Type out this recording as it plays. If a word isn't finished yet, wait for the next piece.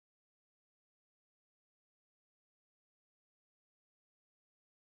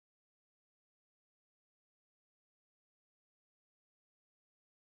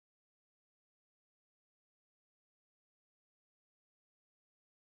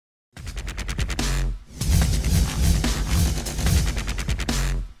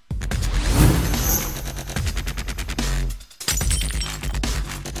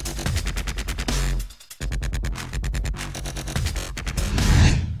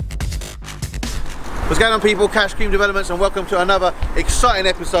What's going on, people? Cash Kream Developments, and welcome to another exciting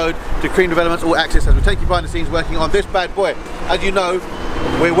episode to Kream Developments All Access as we take you behind the scenes working on this bad boy. As you know,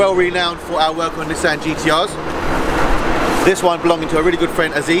 we're well renowned for our work on Nissan GTRs. This one belonging to a really good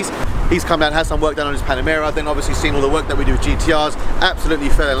friend, Aziz. He's come down, had some work done on his Panamera, then obviously seen all the work that we do with GTRs, absolutely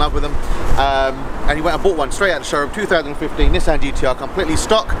fell in love with them. And he went and bought one straight out of the showroom, 2015 Nissan GTR, completely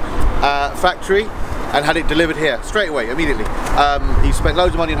stock, factory, and had it delivered here straight away, immediately. He spent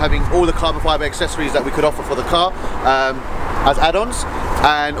loads of money on having all the carbon fibre accessories that we could offer for the car as add-ons,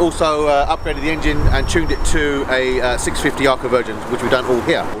 and also upgraded the engine and tuned it to a 650R conversion, which we've done all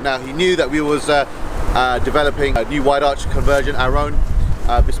here. Now, he knew that we was developing a new wide arch conversion, our own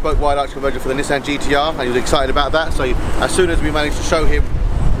bespoke wide arch conversion for the Nissan GTR, and he was excited about that. So as soon as we managed to show him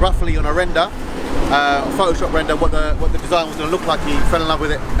roughly on a render, a Photoshop render, what the design was going to look like, he fell in love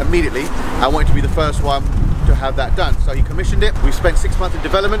with it immediately and wanted to be the first one to have that done. So he commissioned it. We spent 6 months in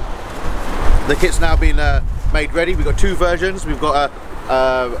development. The kit's now been made ready. We've got two versions. We've got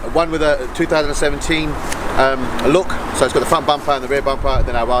one with a 2017 look, so it's got the front bumper and the rear bumper, and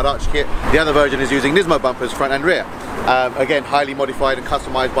then our wide arch kit. The other version is using Nismo bumpers, front and rear. Again, highly modified and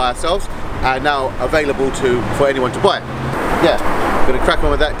customized by ourselves, and now available for anyone to buy. Yeah, we're going to crack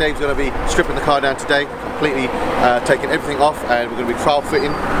on with that. Dave's going to be stripping the car down today, completely taking everything off, and we're going to be trial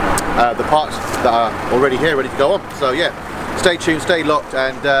fitting the parts that are already here, ready to go on. So yeah, stay tuned, stay locked,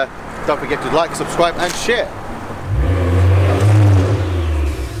 and don't forget to like, subscribe and share.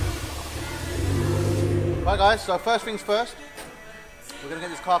 Right guys, so first things first, we're going to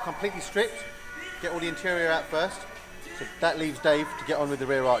get this car completely stripped, get all the interior out first. So that leaves Dave to get on with the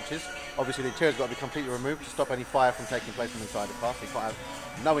rear arches. Obviously the interior's got to be completely removed to stop any fire from taking place from inside the car, so you can't have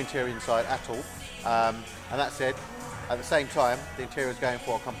no interior inside at all. And that said, at the same time, the interior is going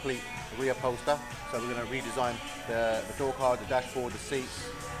for a complete reupholster. So we're going to redesign the door card, the dashboard, the seats,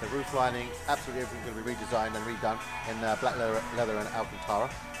 the roof lining, absolutely everything's going to be redesigned and redone in black leather and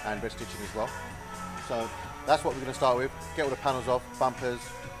Alcantara, and red stitching as well. So that's what we're going to start with. Get all the panels off, bumpers,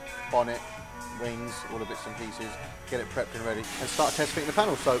 bonnet, wings, all the bits and pieces, get it prepped and ready, and start test fitting the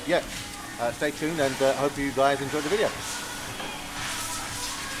panels. So yeah, stay tuned, and I hope you guys enjoyed the video.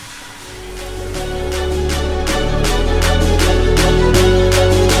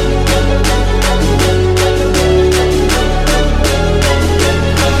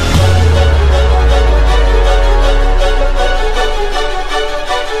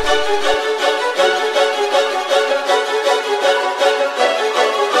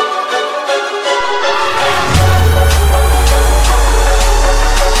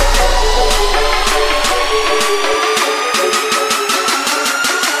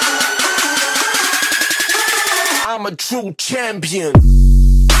 I'm a true champion.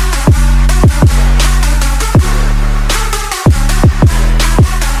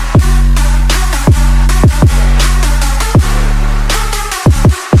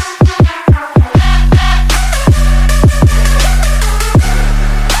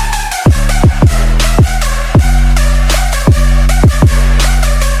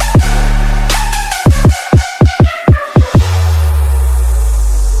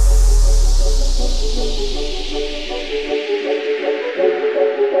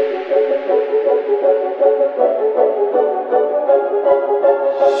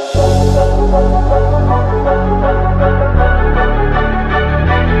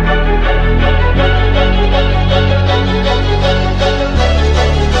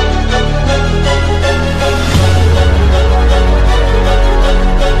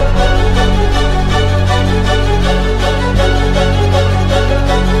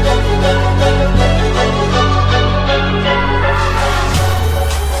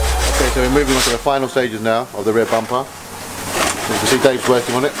 So we're moving on to the final stages now of the rear bumper. As you can see, Dave's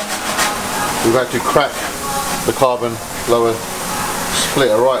working on it. We've had to crack the carbon lower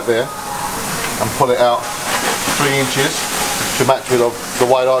splitter right there and pull it out 3 inches to match with the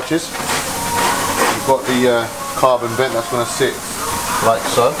wide arches. We've got the carbon vent that's going to sit like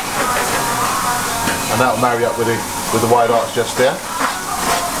so, and that will marry up with the wide arch just there.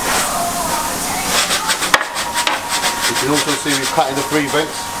 You can also see we've cut in the 3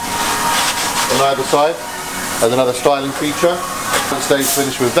 vents on either side as another styling feature. Once Dave's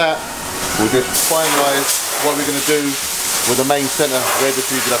finished with that, we'll just finalise what we're going to do with the main centre rear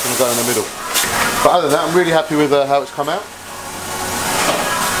diffuser that's going to go in the middle. But other than that, I'm really happy with how it's come out,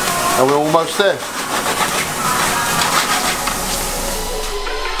 and we're almost there.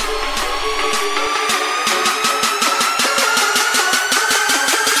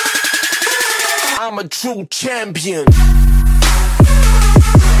 I'm a true champion.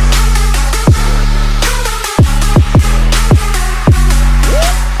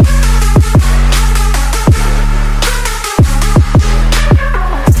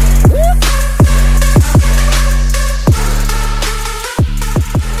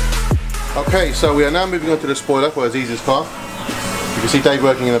 So we are now moving on to the spoiler for Aziz's car. You can see Dave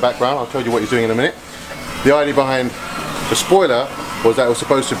working in the background. I'll tell you what he's doing in a minute. The idea behind the spoiler was that it was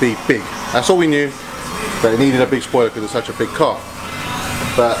supposed to be big. That's all we knew, that it needed a big spoiler because it's such a big car.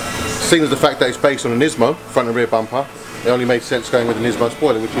 But seeing as the fact that it's based on a Nismo front and rear bumper, it only made sense going with a Nismo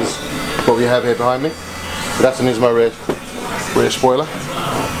spoiler, which is what we have here behind me. So that's a Nismo rear spoiler.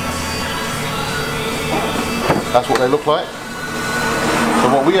 That's what they look like. So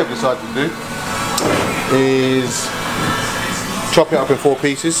what we have decided to do is chop it up in 4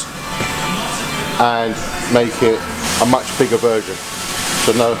 pieces and make it a much bigger version.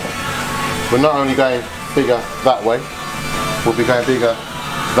 So no, we're not only going bigger that way, we'll be going bigger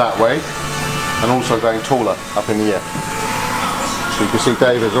that way and also going taller up in the air. So you can see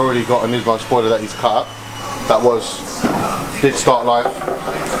Dave has already got a Nismo spoiler that he's cut up. That did start life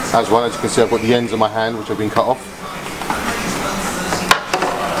as well. As you can see, I've got the ends of my hand which have been cut off.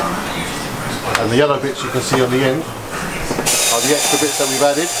 And the yellow bits you can see on the end are the extra bits that we've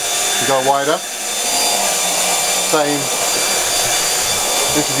added to go wider. Same,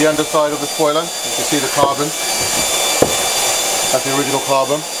 this is the underside of the spoiler. You can see the carbon. That's the original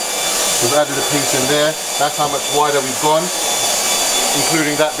carbon. We've added a piece in there. That's how much wider we've gone,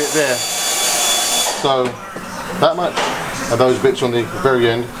 including that bit there. So that much, and those bits on the very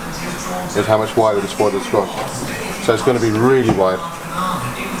end is how much wider the spoiler's gone. So it's going to be really wide.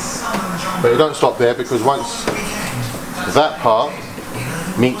 But it don't stop there, because once that part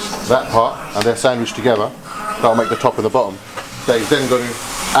meets that part and they're sandwiched together, that'll make the top and the bottom. Dave's then going to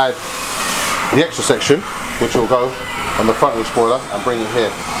add the extra section, which will go on the front of the spoiler and bring it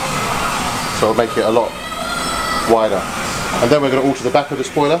here. So it'll make it a lot wider. And then we're going to alter the back of the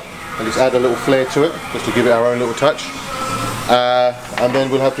spoiler and just add a little flare to it, just to give it our own little touch. And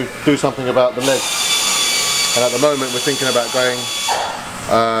then we'll have to do something about the legs. And at the moment we're thinking about going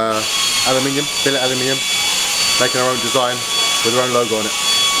aluminium, billet aluminium, making our own design with our own logo on it.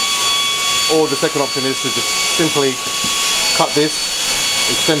 Or the second option is to just simply cut this,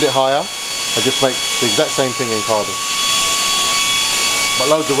 extend it higher, and just make the exact same thing in carbon. But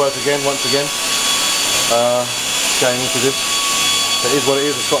loads of work again, once again, going into this. It is what it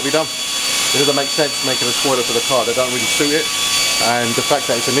is, it's got to be done. It doesn't make sense making a spoiler for the car, they don't really suit it, and the fact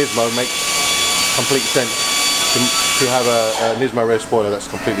that it's a Nismo makes complete sense to have a Nismo rear spoiler that's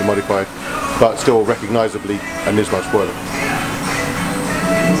completely modified, but still recognisably a Nismo spoiler.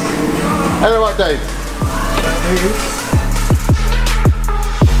 Hello, right, Dave?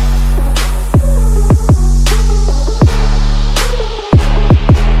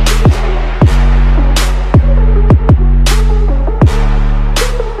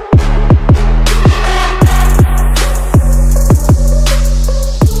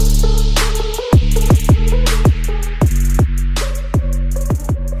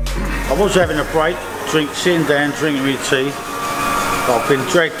 I was having a break, sitting down, drinking my tea. I've been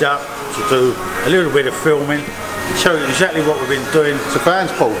dragged up to do a little bit of filming and show you exactly what we've been doing. So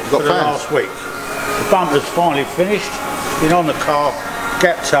fans, Paul, you've got for the last week. The bumper's finally finished, been on the car,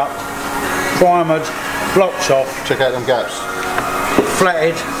 gapped up, primered, blocked off. Check out them gaps.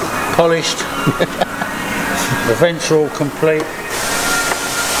 Flatted, polished, the vents are all complete.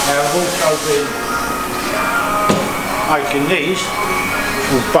 Now I've also been making these.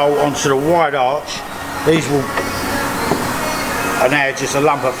 Will bolt onto the wide arch. These are now just a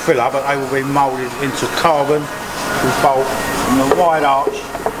lump of filler, but they will be moulded into carbon. Will bolt on the wide arch,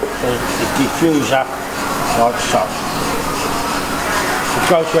 the diffuser, like so. Will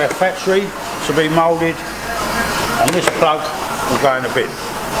go to our factory to be moulded, and this plug will go in a bin.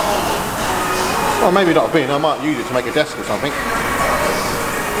 Well, maybe not a bin, I might use it to make a desk or something.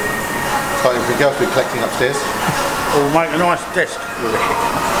 Like everything else we're collecting upstairs. Or make a nice desk with it.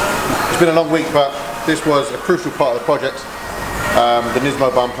 It's been a long week, but this was a crucial part of the project, the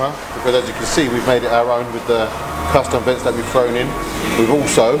Nismo bumper, because as you can see we've made it our own with the custom vents that we've thrown in. We've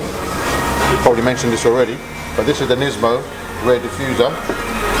also, we've probably mentioned this already, but this is the Nismo rear diffuser,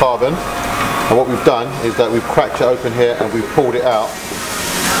 carbon, and what we've done is that we've cracked it open here and we've pulled it out,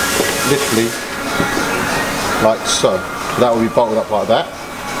 literally like so. So that will be bolted up like that.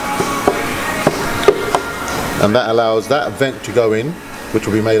 And that allows that vent to go in, which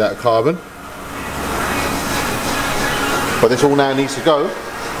will be made out of carbon. But this all now needs to go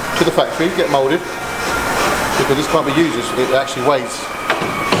to the factory, get moulded, because this can't be used, it actually weighs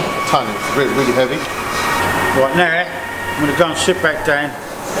a ton, it's really, really heavy. Right now, I'm going to go and sit back down,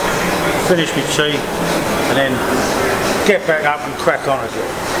 finish my tea, and then get back up and crack on again.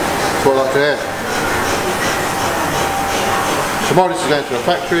 That's what I like to hear. Tomorrow this is going to a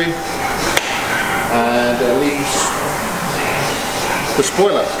factory, and it leaves the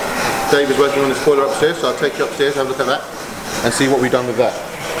spoiler. Dave is working on the spoiler upstairs, so I'll take you upstairs, have a look at that, and see what we've done with that.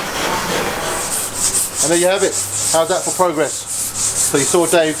 And there you have it. How's that for progress? So you saw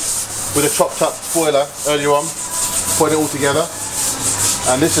Dave with a chopped up spoiler earlier on, putting it all together.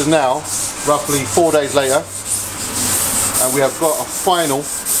 And this is now roughly 4 days later, and we have got a final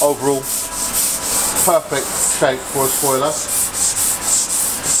overall perfect shape for a spoiler.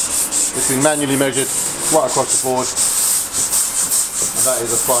 It's been manually measured right across the board, and that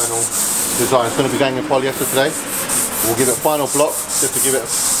is the final design. It's going to be going in polyester today. We'll give it a final block just to give it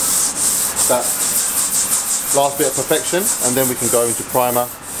that last bit of perfection, and then we can go into primer,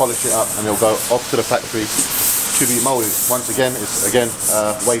 polish it up, and it'll go off to the factory to be moulded. Once again, it's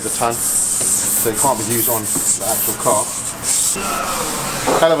weighs a ton, so it can't be used on the actual car.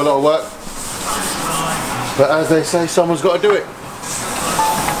 Hell of a lot of work, but as they say, someone's got to do it.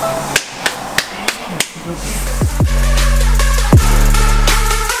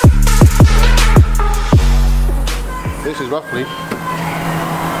 This is roughly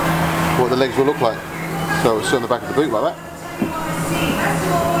what the legs will look like. So it's on the back of the boot like that.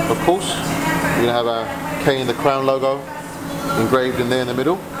 Of course, you're going to have a K in the crown logo engraved in there in the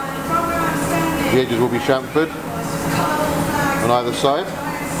middle. The edges will be chamfered on either side.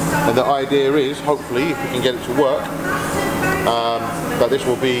 And the idea is, hopefully, if we can get it to work, that this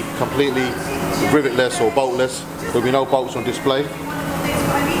will be completely rivetless or boltless. There will be no bolts on display.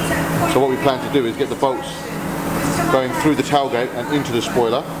 So what we plan to do is get the bolts going through the tailgate and into the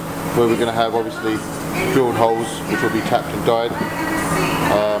spoiler, where we're going to have obviously drilled holes which will be tapped and dyed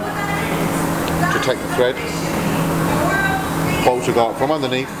to take the thread. Bolts will go up from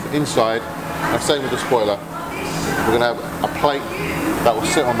underneath, inside, and same with the spoiler. We're going to have a plate that will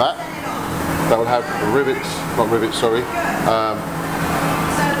sit on that, that will have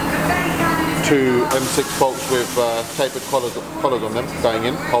two M6 bolts with tapered collars on them going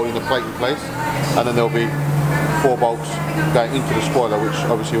in, holding the plate in place, and then there'll be 4 bolts going into the spoiler, which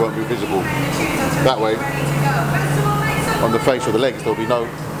obviously won't be visible. That way, on the face or the legs, there'll be no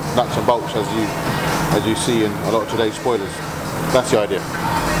nuts and bolts as you see in a lot of today's spoilers. That's the idea.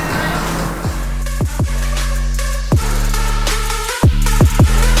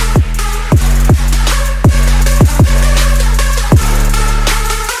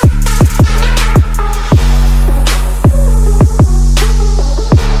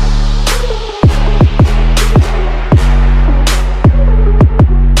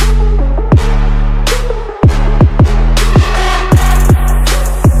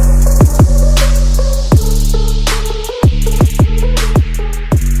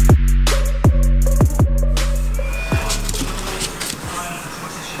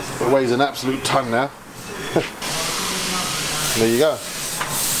 Weighs an absolute ton now. There you go.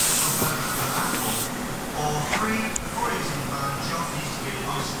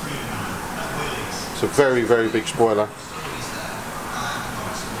 It's a very, very big spoiler,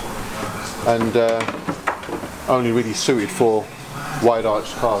 and only really suited for wide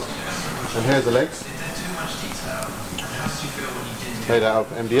arched cars. And here's the legs, made out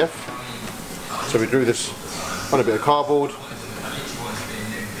of MDF. So we drew this on a bit of cardboard.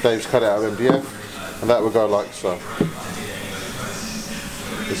 Dave's cut it out of MDF, and that will go like so.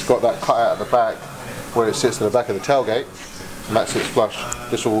 It's got that cut out at the back where it sits in the back of the tailgate, and that sits flush.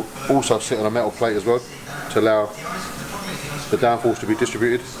 This will also sit on a metal plate as well to allow the downforce to be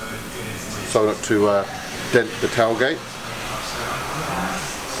distributed, so not to dent the tailgate.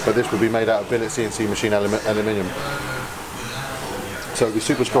 But this will be made out of billet CNC machine aluminium, so it'll be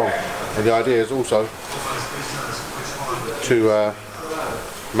super strong. And the idea is also to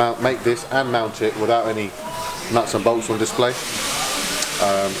make this and mount it without any nuts and bolts on display,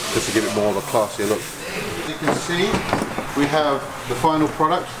 just to give it more of a classier look. As you can see, we have the final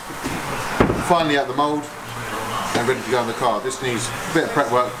product finally at the mould and ready to go in the car. This needs a bit of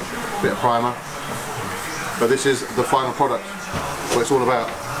prep work, a bit of primer, but this is the final product. What it's all about,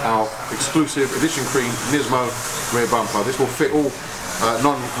 our exclusive edition Kream Nismo rear bumper. This will fit all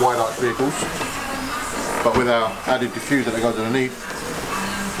non-wide arch vehicles, but with our added diffuser that goes underneath,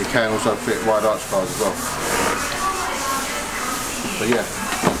 it can also fit wide arch cars as well. But yeah,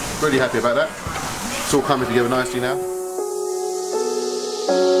 really happy about that. It's all coming together nicely now.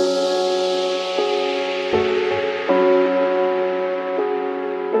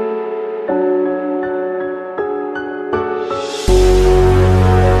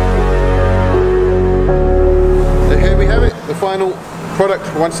 So here we have it, the final product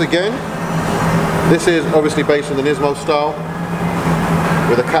once again. This is obviously based on the Nismo style,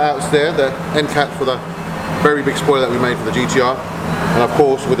 with the cutouts there, the end cap for the very big spoiler that we made for the GTR, and of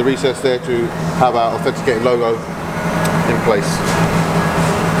course with the recess there to have our authenticated logo in place.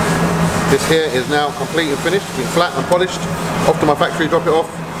 This here is now complete and finished, been flat and polished. Off to my factory, drop it off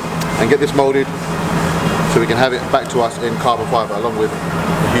and get this moulded so we can have it back to us in carbon fibre along with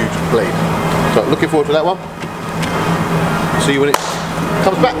a huge blade. So looking forward to that one. See you when it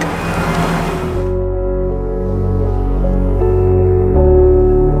comes back.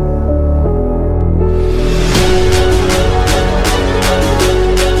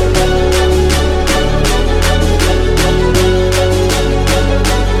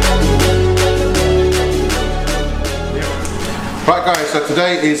 Right guys, so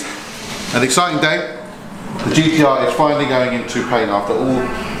today is an exciting day. The GTR is finally going into paint after all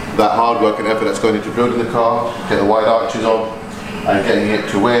that hard work and effort that's going into building the car, get the wide arches on and getting it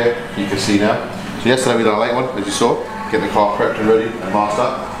to where you can see now. So yesterday we done a late one, as you saw, getting the car prepped and ready and masked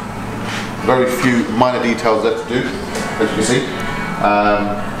up. Very few minor details left to do, as you can see.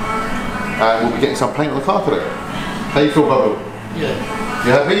 And we'll be getting some paint on the car today. How you feel, Bubble? Yeah.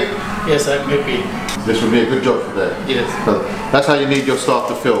 You happy? Yes, I'm happy. This would be a good job for today. Yes. But that's how you need your staff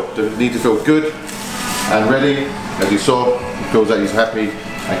to feel. They need to feel good and ready. As you saw, he feels that he's happy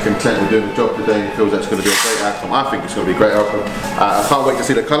and content with doing the job today. He feels that it's going to be a great outcome. I think it's going to be a great outcome. I can't wait to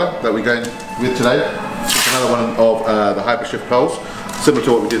see the colour that we're going with today. It's another one of the Hypershift pearls, similar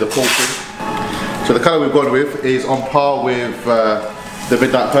to what we did the Paul thing. So the colour we've gone with is on par with the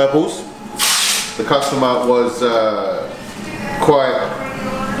Midnight Purples. The customer was quite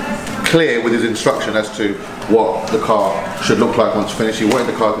clear with his instruction as to what the car should look like once finished. He wanted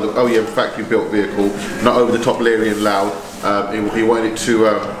the car to look, oh yeah, factory built vehicle, not over the top, leery and loud. He wanted it to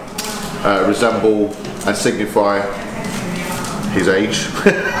resemble and signify his age.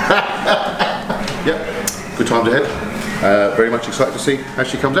 Yeah, good times ahead. Very much excited to see how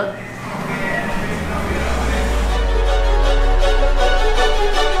she comes out.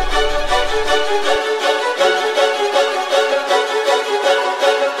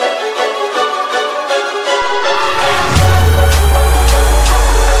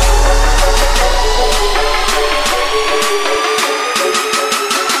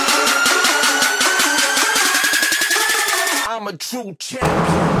 I'm a true champion.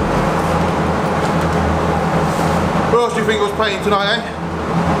 What else do you think was painting tonight,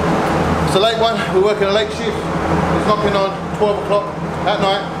 eh? It's a late one, we're working a late shift. It's knocking on 12 o'clock at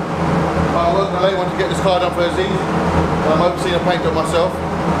night. I'm working a late one to get this car done for Aziz. I'm overseeing a paint job myself.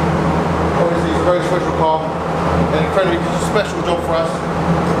 Obviously it's a very special car, an incredibly special job for us.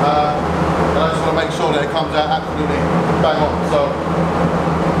 And I just want to make sure that it comes out absolutely bang on. So,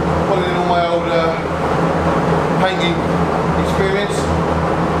 putting in all my old painting experience,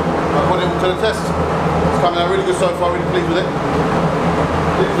 I put it to the test. It's coming out really good so far, really pleased with it.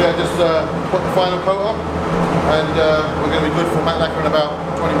 Literally I just put the final coat on and we're going to be good for matte lacquer in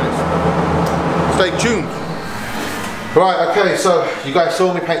about 20 minutes. Stay tuned. Right, okay, so you guys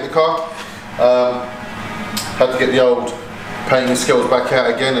saw me paint the car. Had to get the old painting skills back out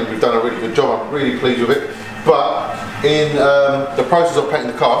again and we've done a really good job. I'm really pleased with it. But in the process of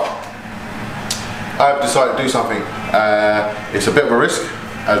painting the car, I've decided to do something. It's a bit of a risk,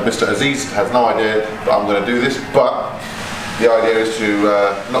 as Mr. Aziz has no idea that I'm going to do this, but the idea is to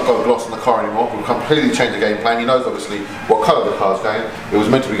not go gloss on the car anymore. We'll completely change the game plan. He knows obviously what colour the car's going. It was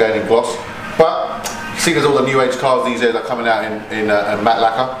meant to be going in gloss, but seeing as all the new age cars these days are coming out in matte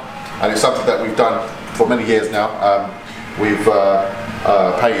lacquer, and it's something that we've done for many years now. We've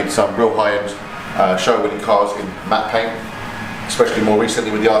painted some real high-end show-winning cars in matte paint, especially more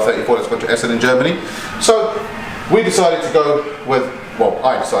recently with the R34 that's gone to Essen in Germany. So we decided to go with, well,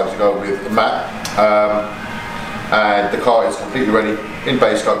 I decided to go with matte, and the car is completely ready in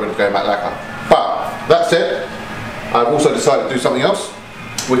base coat, ready to go matte lacquer. But that said, I've also decided to do something else,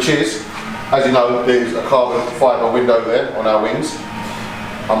 which is, as you know, there's a carbon fibre window there on our wings.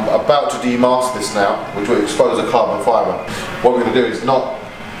 I'm about to demask this now, which will expose the carbon fibre. What we're going to do is not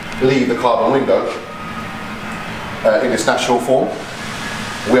leave the carbon window in its natural form.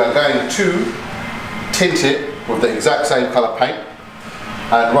 We are going to tint it with the exact same colour paint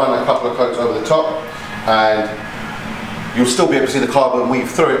and run a couple of coats over the top, and you'll still be able to see the carbon weave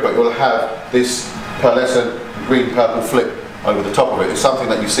through it, but you'll have this pearlescent green-purple flip over the top of it. It's something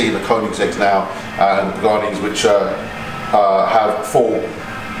that you see in the Koenigseggs now and the Pagani's, which have full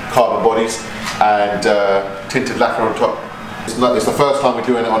carbon bodies and tinted lacquer on top. It's the first time we're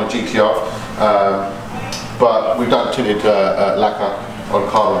doing it on a GTR, but we've done tinted lacquer on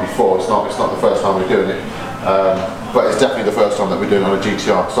carbon before. It's not the first time we're doing it, but it's definitely the first time that we're doing it on a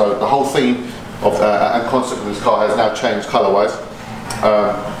GTR. So the whole theme of and concept of this car has now changed colour-wise,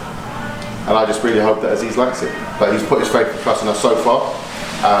 and I just really hope that Aziz likes it. But he's put his faith and trust in us so far,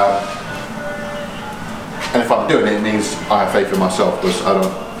 and if I'm doing it, it means I have faith in myself, because I'm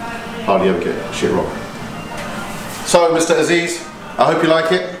hardly ever get shit wrong. So Mr. Aziz, I hope you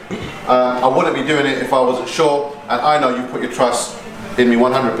like it. I wouldn't be doing it if I wasn't sure, and I know you put your trust in me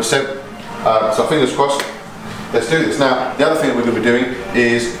 100%. So fingers crossed, let's do this. Now, the other thing that we're going to be doing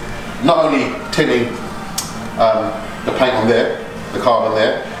is not only tinting the paint on there, the carbon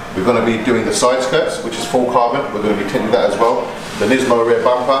there, we're going to be doing the side skirts, which is full carbon. We're going to be tinting that as well. The Nismo rear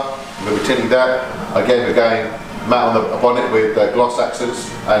bumper, we're going to be tinting that. Again, we're going matte on the bonnet with gloss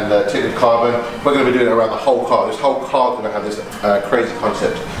accents and tinted carbon. We're going to be doing it around the whole car. This whole car is going to have this crazy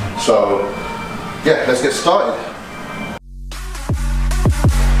concept. So, yeah, let's get started.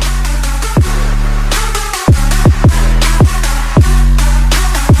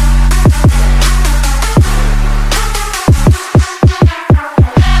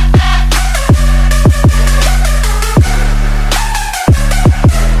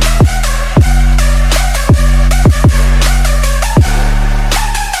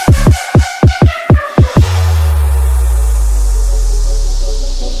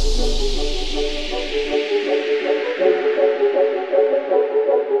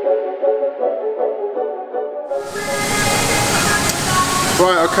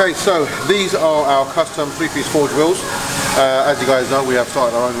 Right, okay, so these are our custom 3-piece forged wheels. As you guys know, we have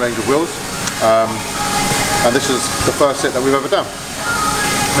started our own range of wheels, and this is the first set that we've ever done.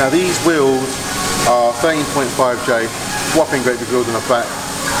 Now these wheels are 13.5J, whopping great big wheels on the back,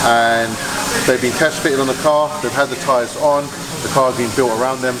 and they've been test fitted on the car. They've had the tyres on, the car's been built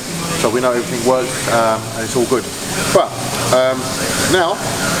around them, so we know everything works and it's all good. But now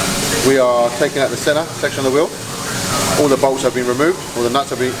we are taking out the centre section of the wheel. All the bolts have been removed, all the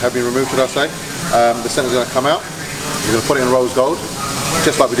nuts have been removed, should I say. The centre's going to come out. We're going to put it in rose gold,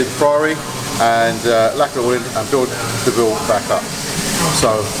 just like we did the Ferrari, and lacquer it all in and build the wheel back up.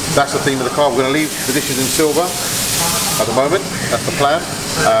 So that's the theme of the car. We're going to leave the dishes in silver at the moment, that's the plan.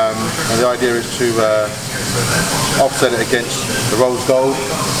 And the idea is to offset it against the rose gold.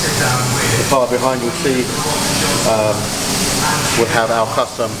 The car behind you'll see will have our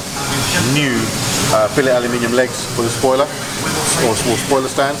custom new fillet aluminium legs for the spoiler, or small spoiler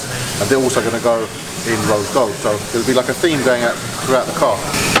stands, and they're also going to go in rose gold, so it'll be like a theme going out throughout the car.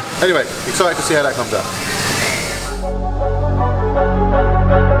 Anyway, excited to see how that comes out.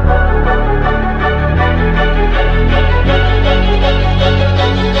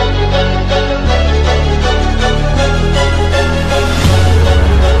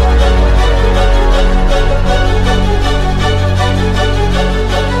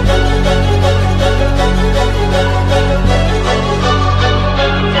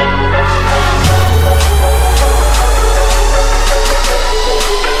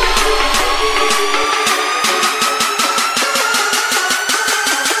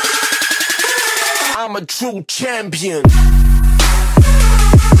 I'm a true champion.